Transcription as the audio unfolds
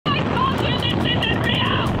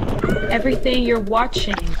Everything you're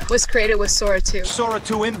watching was created with Sora 2. Sora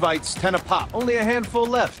 2 invites, 10 a pop. Only a handful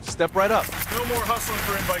left. Step right up. No more hustling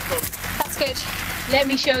for invite codes. That's good. Let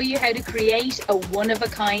me show you how to create a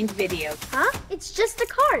one-of-a-kind video. Huh? It's just a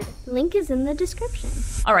card. Link is in the description.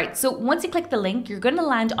 Alright, so once you click the link, you're going to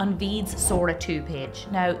land on VEED's Sora 2 page.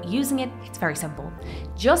 Now, using it, it's very simple.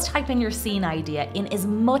 Just type in your scene idea in as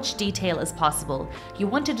much detail as possible. You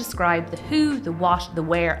want to describe the who, the what, the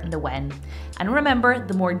where, and the when. And remember,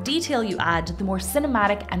 the more detail you add, the more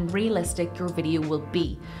cinematic and realistic your video will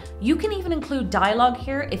be. You can even include dialogue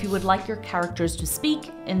here if you would like your characters to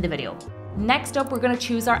speak in the video. Next up, we're going to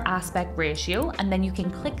choose our aspect ratio, and then you can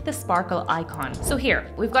click the sparkle icon. So here,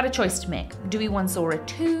 we've got a choice to make. Do we want Sora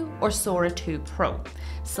 2 or Sora 2 Pro?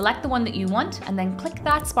 Select the one that you want and then click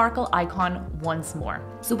that sparkle icon once more.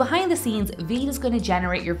 So behind the scenes, VEED is going to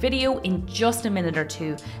generate your video in just a minute or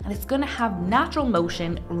two, and it's going to have natural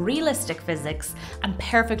motion, realistic physics, and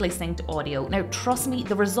perfectly synced audio. Now trust me,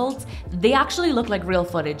 the results, they actually look like real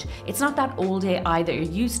footage. It's not that old AI that you're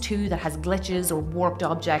used to that has glitches or warped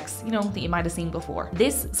objects, you know, that you might have seen before.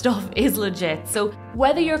 This stuff is legit. So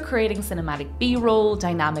whether you're creating cinematic B-roll,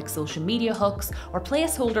 dynamic social media hooks, or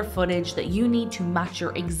placeholder footage that you need to match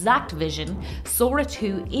your exact vision, Sora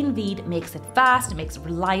 2 in VEED makes it fast, it makes it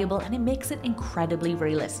reliable, and it makes it incredibly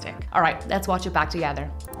realistic. All right, let's watch it back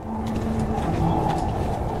together.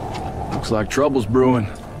 Looks like trouble's brewing.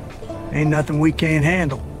 Ain't nothing we can't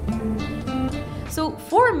handle. So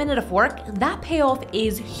for a minute of work, that payoff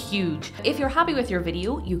is huge. If you're happy with your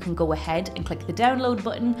video, you can go ahead and click the download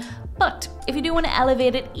button. But if you do want to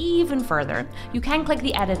elevate it even further, you can click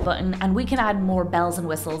the edit button and we can add more bells and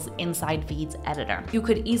whistles inside VEED's editor. You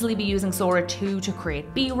could easily be using Sora 2 to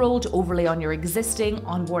create B-roll, to overlay on your existing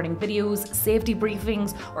onboarding videos, safety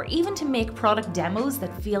briefings, or even to make product demos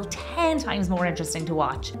that feel 10 times more interesting to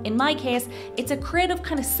watch. In my case, it's a creative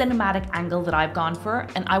kind of cinematic angle that I've gone for,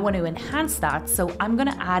 and I want to enhance that, so I'm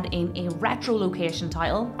going to add in a retro location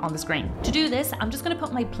title on the screen. To do this, I'm just going to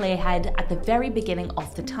put my playhead at the very beginning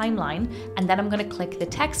of the timeline, and then I'm going to click the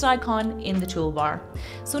text icon in the toolbar.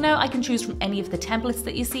 So now I can choose from any of the templates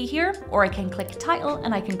that you see here, or I can click title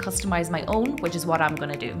and I can customize my own, which is what I'm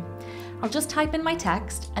going to do. I'll just type in my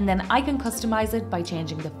text and then I can customize it by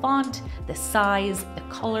changing the font, the size, the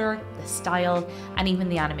color, the style, and even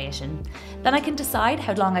the animation. Then I can decide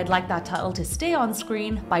how long I'd like that title to stay on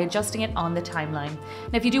screen by adjusting it on the timeline.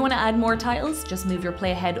 Now if you do want to add more titles, just move your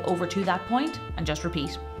playhead over to that point and just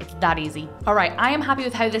repeat. It's that easy. Alright, I am happy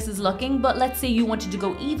with how this is looking, but let's say you wanted to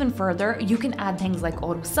go even further. You can add things like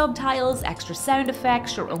auto subtitles, extra sound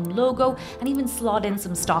effects, your own logo, and even slot in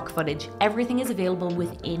some stock footage. Everything is available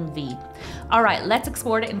within VEED. Alright, let's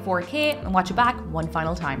export it in 4K and watch it back one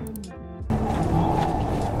final time.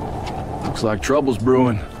 Looks like trouble's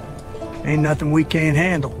brewing. Ain't nothing we can't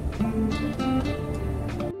handle.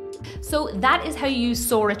 So that is how you use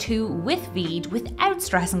Sora 2 with VEED without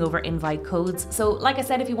stressing over invite codes. So like I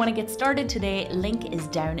said, if you want to get started today, link is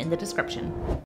down in the description.